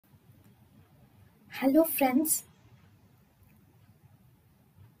Hello friends,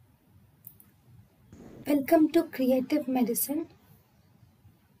 welcome to Creative Medicine.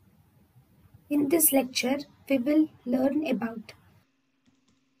 In this lecture, we will learn about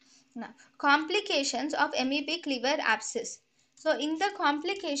Now, complications of amoebic liver abscess. So, in the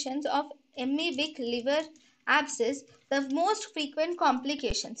complications of amoebic liver abscess, the most frequent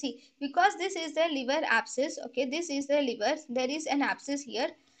complication, see, because this is the liver abscess, okay, this is the liver, there is an abscess here.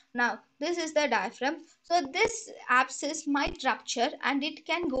 Now, this is the diaphragm. So, this abscess might rupture and it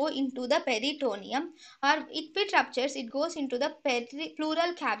can go into the peritoneum, or if it ruptures, it goes into the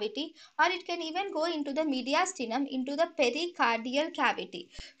pleural cavity, or it can even go into the mediastinum, into the pericardial cavity.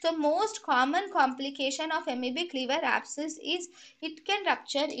 So most common complication of amoebic liver abscess is it can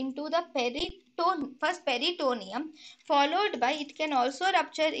rupture into the peritoneum, followed by it can also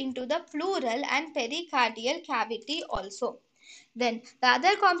rupture into the pleural and pericardial cavity also. Then the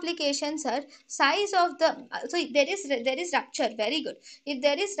other complications are size of the so there is rupture. Very good. If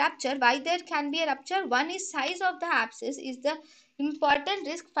there is rupture, why there can be a rupture? One is size of the abscess is the important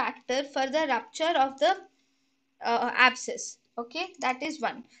risk factor for the rupture of the abscess. Okay, that is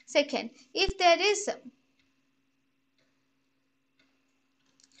one. Second, if there is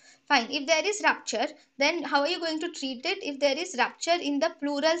fine, if there is rupture, then how are you going to treat it? If there is rupture in the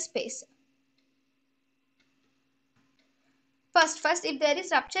pleural space, first if there is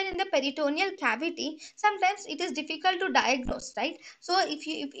rupture in the peritoneal cavity, sometimes it is difficult to diagnose, right? So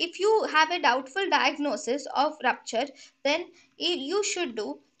if you have a doubtful diagnosis of rupture, then you should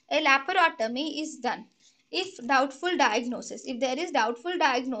do a laparotomy is done. If doubtful diagnosis, if there is doubtful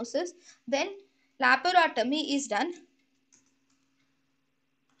diagnosis, then laparotomy is done.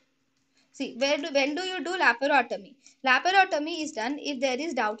 See, when do you do laparotomy? Laparotomy is done if there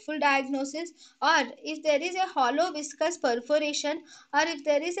is doubtful diagnosis, or if there is a hollow viscous perforation, or if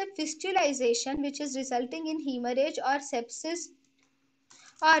there is a fistulization which is resulting in hemorrhage or sepsis,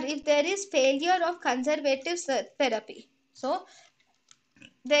 or if there is failure of conservative therapy. So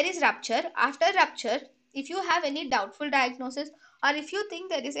there is rupture. After rupture, if you have any doubtful diagnosis, or if you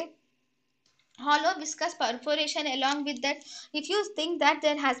think there is a hollow viscous perforation, along with that if you think that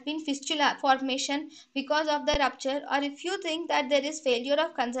there has been fistula formation because of the rupture, or if you think that there is failure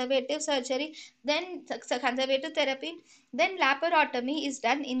of conservative surgery, then conservative therapy, then laparotomy is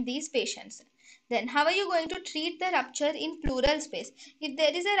done in these patients. Then how are you going to treat the rupture in pleural space? If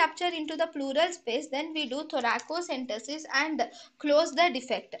there is a rupture into the pleural space, then we do thoracocentesis and close the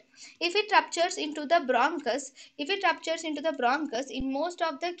defect. If it ruptures into the bronchus, in most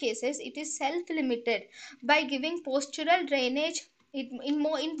of the cases it is self-limited by giving postural drainage.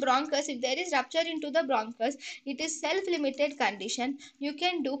 In bronchus, if there is rupture into the bronchus, it is self-limited condition. You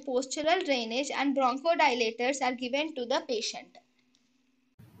can do postural drainage and bronchodilators are given to the patient.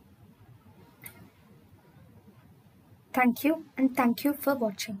 thank you and thank you for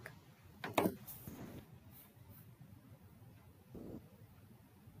watching.